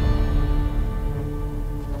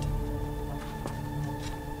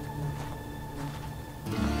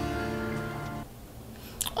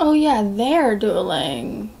 oh yeah, they're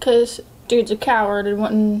dueling. Because dude's a coward and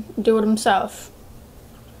wouldn't do it himself.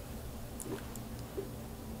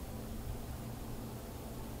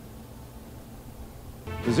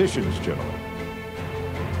 Positions, gentlemen.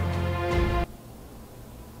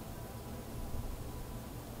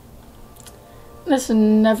 This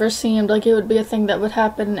never seemed like it would be a thing that would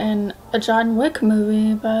happen in a John Wick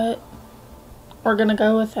movie, but we're gonna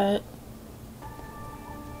go with it.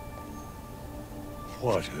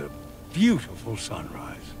 What a beautiful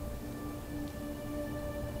sunrise.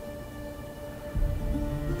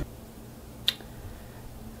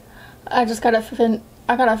 I got a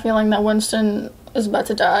feeling that Winston is about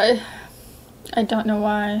to die. I don't know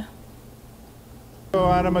why.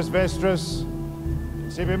 Animus vestris,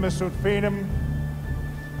 sibimus ut finum,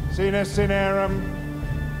 sine cinerum,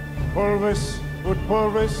 pulvis ut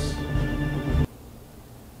pulvis.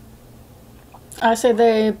 I say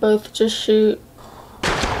they both just shoot.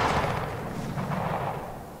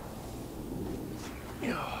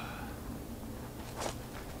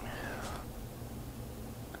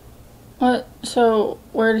 What? So,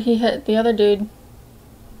 where did he hit the other dude?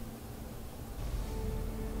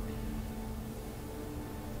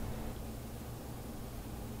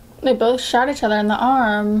 They both shot each other in the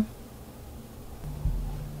arm.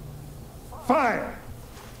 Fire!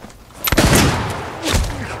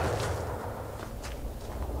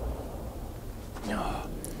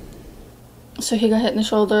 So he got hit in the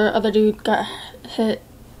shoulder, other dude got hit.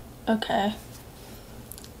 Okay.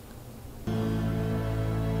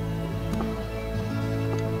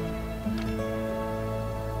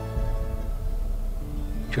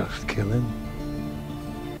 Just kill him.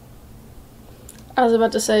 I was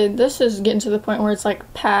about to say, this is getting to the point where it's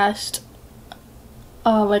like past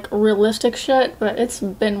like realistic shit, but it's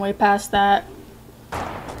been way past that.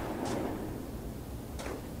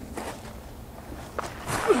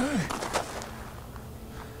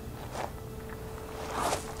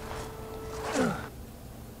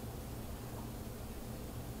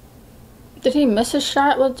 Did he miss his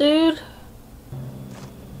shot with dude?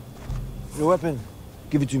 Your weapon.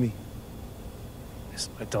 Give it to me. Is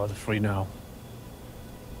my daughter free now?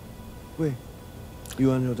 Wait.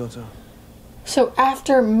 You and your daughter. So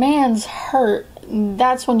after man's hurt,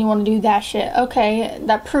 that's when you want to do that shit. Okay,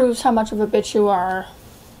 that proves how much of a bitch you are.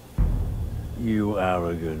 You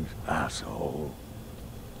arrogant asshole.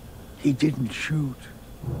 He didn't shoot.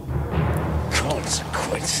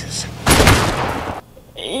 Consequences.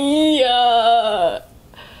 Yeah.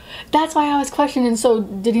 That's why I was questioning, so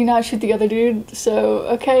did he not shoot the other dude? So,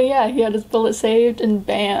 okay, yeah, he had his bullet saved, and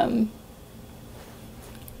bam.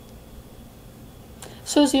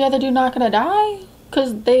 So is the other dude not gonna die?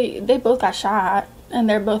 Because they both got shot, and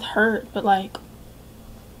they're both hurt, but like...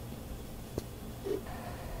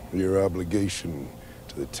 Your obligation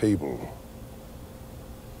to the table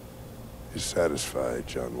is satisfied,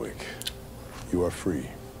 John Wick. You are free.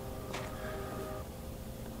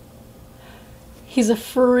 He's a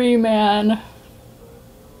free man.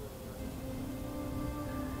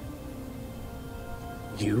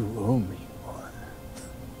 You owe me one.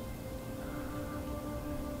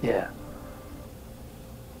 Yeah.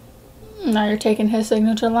 Now you're taking his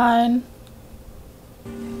signature line.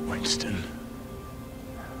 Winston.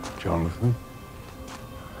 Jonathan.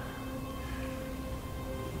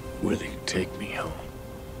 Will you take me home?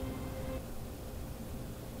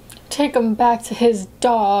 Take him back to his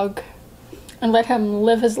dog. And let him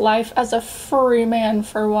live his life as a free man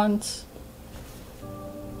for once.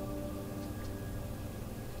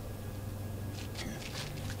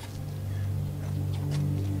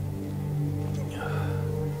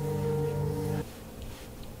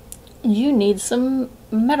 You need some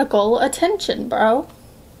medical attention, bro.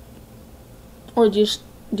 Or do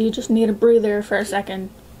you just need a breather for a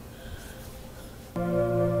second?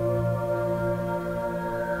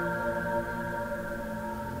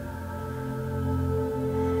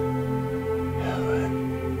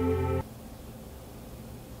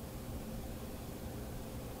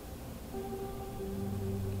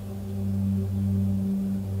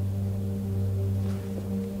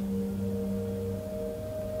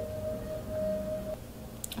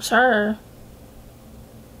 Sir.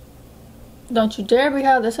 Don't you dare be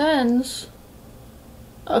how this ends.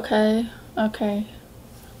 Okay, okay.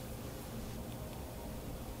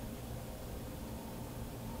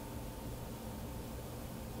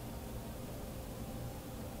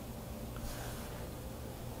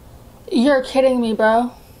 You're kidding me,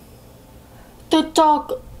 bro. The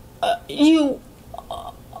dog, I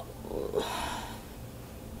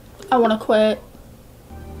want to quit.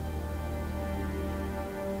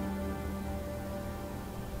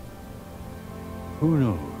 Who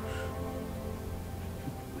knows?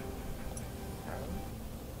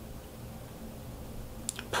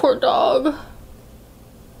 Poor dog.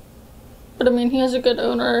 But I mean, he has a good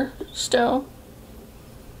owner still.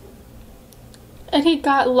 And he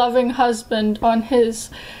got loving husband on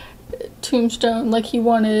his tombstone like he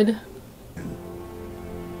wanted.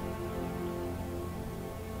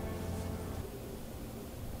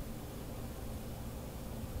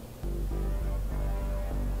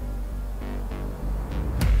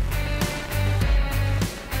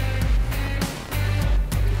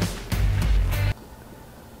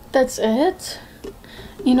 That's it?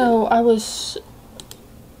 You know, I was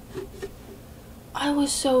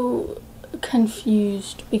so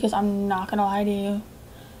confused because I'm not gonna lie to you.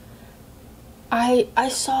 I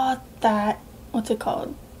saw that, what's it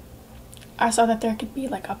called? I saw that there could be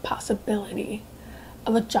like a possibility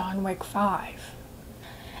of a John Wick 5.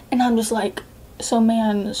 And I'm just like, so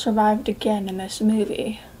man survived again in this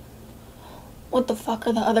movie. What the fuck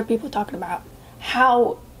are the other people talking about?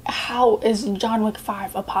 How is John Wick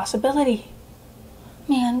 5 a possibility?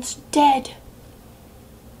 Man's dead.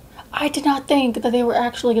 I did not think that they were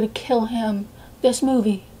actually going to kill him this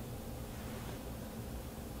movie.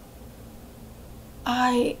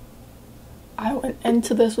 I went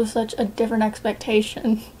into this with such a different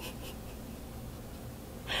expectation.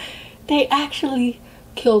 They actually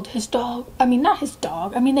killed his dog. I mean, not his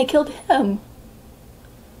dog. I mean, they killed him.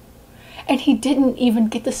 And he didn't even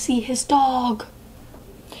get to see his dog.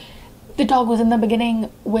 The dog was in the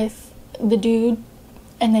beginning with the dude,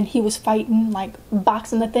 and then he was fighting, like,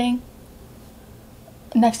 boxing the thing.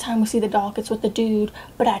 Next time we see the dog, it's with the dude,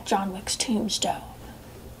 but at John Wick's tombstone.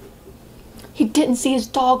 He didn't see his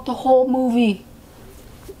dog the whole movie.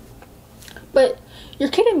 But you're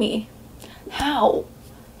kidding me. How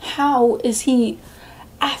is he,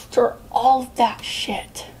 after all that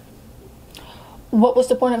shit? What was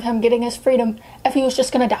the point of him getting his freedom if he was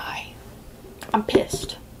just gonna die? I'm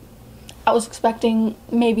pissed. I was expecting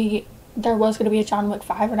maybe there was gonna be a John Wick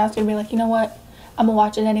 5, and I was gonna be like, you know what? I'm gonna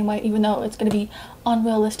watch it anyway, even though it's gonna be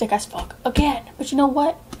unrealistic as fuck again. But you know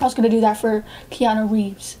what? I was gonna do that for Keanu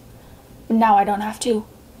Reeves. But now I don't have to.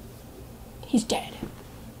 He's dead.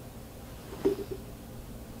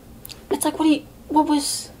 It's like, where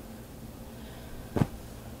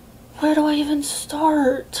do I even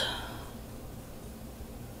start?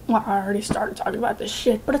 Well, I already started talking about this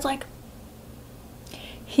shit, but it's like,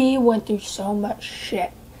 he went through so much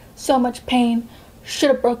shit, so much pain, should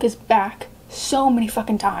have broke his back so many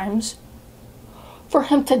fucking times, for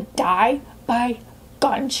him to die by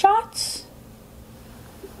gunshots?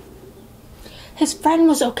 His friend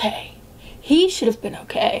was okay. He should have been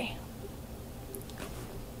okay.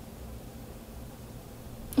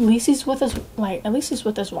 At least he's with his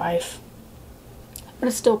wife. But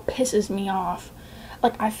it still pisses me off.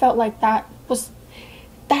 Like, I felt like that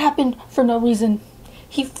happened for no reason.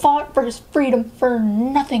 He fought for his freedom for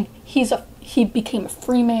nothing. He became a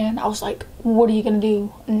free man. I was like, what are you gonna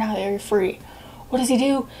do now that you're free? What does he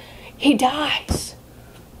do? He dies.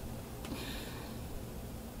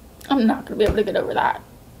 I'm not gonna be able to get over that.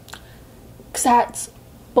 'Cause that's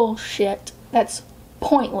bullshit. That's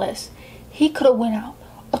pointless. He could have went out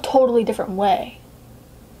a totally different way.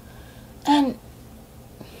 And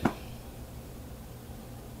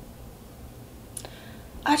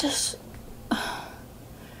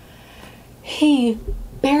he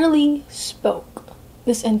barely spoke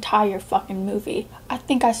this entire fucking movie. I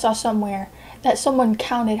think I saw somewhere that someone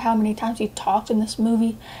counted how many times he talked in this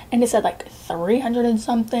movie, and it said like 300 and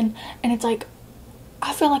something, and it's like,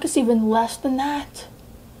 I feel like it's even less than that.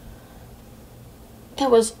 There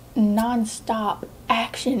was non-stop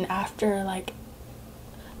action after, like,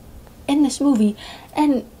 in this movie,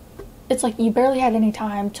 and it's like you barely had any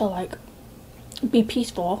time to, like, be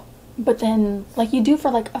peaceful, but then, like, you do for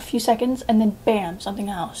like a few seconds, and then bam, something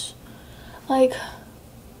else. Like,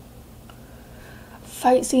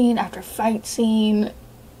 fight scene after fight scene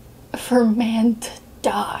for man to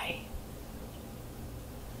die.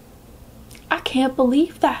 I can't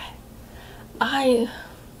believe that.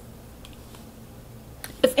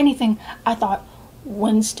 If anything, I thought,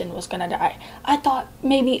 Winston was gonna die. I thought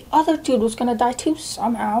maybe other dude was gonna die too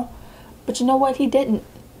somehow. But you know what? He didn't.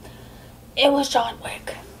 It was John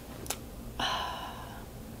Wick.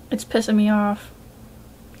 It's pissing me off.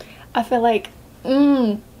 I feel like,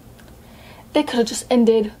 they could have just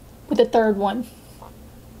ended with the third one.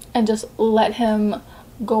 And just let him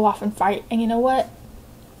go off and fight. And you know what?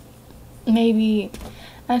 Maybe,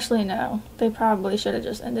 actually no. They probably should have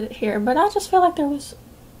just ended it here. But I just feel like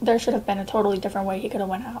there should have been a totally different way he could have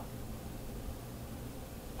went out.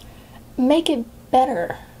 Make it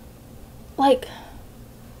better. Like,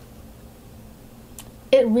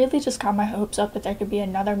 it really just got my hopes up that there could be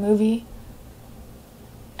another movie.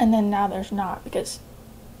 And then now there's not, because,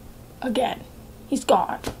 again, he's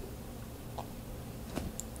gone.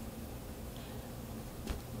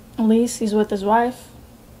 At least he's with his wife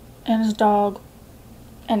and his dog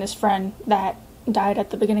and his friend that died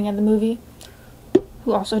at the beginning of the movie,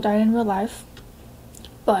 who also died in real life.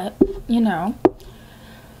 But, you know,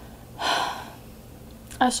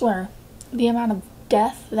 I swear, the amount of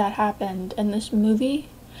death that happened in this movie,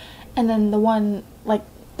 and then the one, like,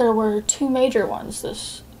 there were two major ones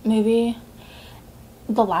this movie,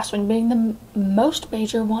 the last one being the most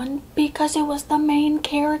major one because it was the main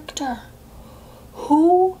character.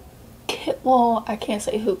 Well, I can't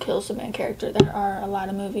say who kills the main character. There are a lot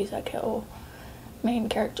of movies that kill main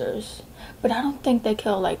characters, but I don't think they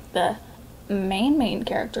kill like the main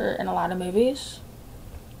character in a lot of movies.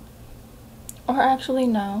 Or actually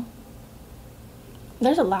no,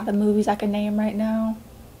 there's a lot of movies I can name right now,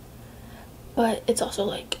 but it's also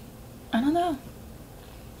like, I don't know,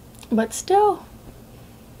 but still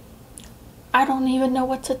I don't even know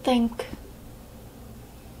what to think.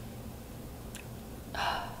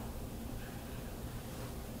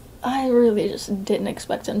 I really just didn't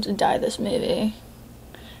expect him to die this movie.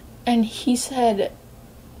 And he said,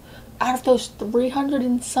 out of those 300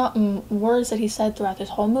 and something words that he said throughout this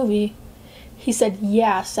whole movie, he said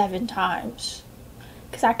yeah 7 times.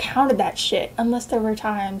 Because I counted that shit, unless there were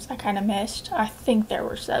times I kind of missed. I think there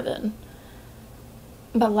were 7.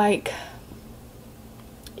 But like,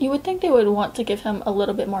 you would think they would want to give him a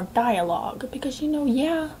little bit more dialogue. Because, you know,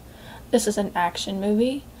 yeah, this is an action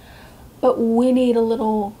movie. But we need a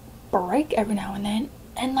little break every now and then,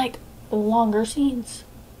 and like longer scenes.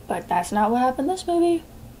 But that's not what happened in this movie.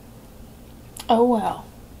 Oh well.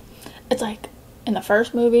 It's like in the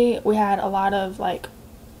first movie we had a lot of like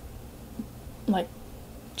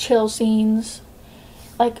chill scenes.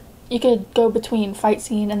 Like you could go between fight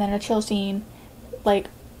scene and then a chill scene. Like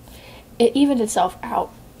it evened itself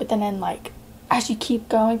out. But then like as you keep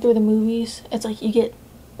going through the movies, it's like you get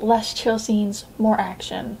less chill scenes, more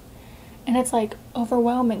action. And it's like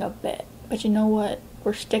overwhelming a bit. But you know what?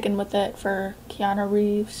 We're sticking with it for Keanu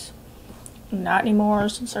Reeves. Not anymore,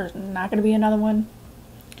 since there's not going to be another one.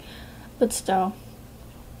 But still,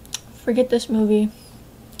 forget this movie.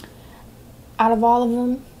 Out of all of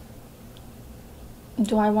them,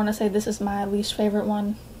 do I want to say this is my least favorite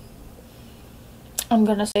one? I'm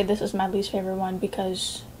going to say this is my least favorite one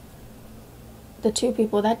because the 2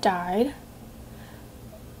 people that died,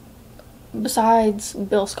 besides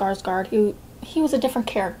Bill Skarsgård, he was a different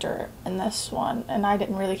character in this one, and I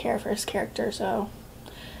didn't really care for his character, so.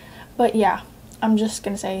 But yeah, I'm just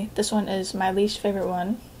gonna say this one is my least favorite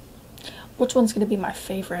one. Which one's gonna be my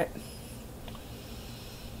favorite?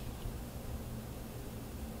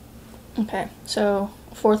 Okay, so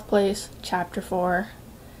 4th place, Chapter 4.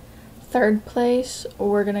 3rd place,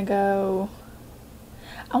 we're gonna go,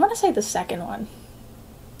 I want to say the second one.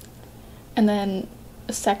 And then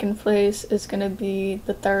 2nd place is gonna be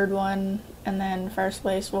the 3rd one, and then 1st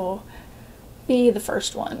place will be the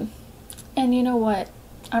 1st one. And you know what?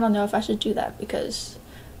 I don't know if I should do that because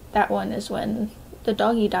that one is when the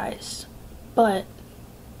doggy dies. But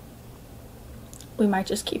we might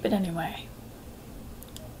just keep it anyway.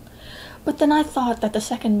 But then I thought that the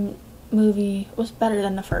second movie was better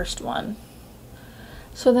than the first one.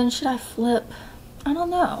 So then should I flip? I don't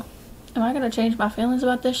know. Am I gonna change my feelings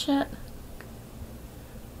about this shit?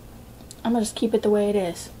 I'm gonna just keep it the way it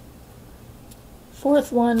is.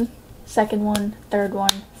 4th one, 2nd one, 3rd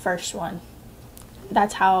one, 1st one.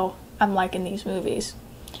 That's how I'm liking these movies.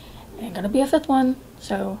 Ain't gonna be a 5th one,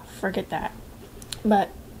 so forget that. But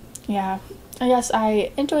yeah, I guess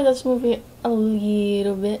I enjoyed this movie a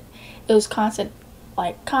little bit. It was constant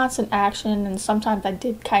action, and sometimes I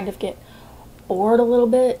did kind of get bored a little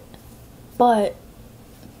bit, but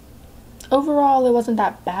overall it wasn't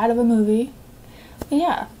that bad of a movie. But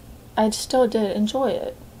yeah, I still did enjoy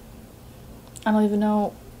it. I don't even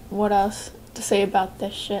know what else to say about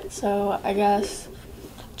this shit, so I guess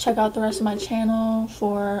check out the rest of my channel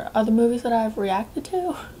for other movies that I've reacted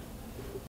to.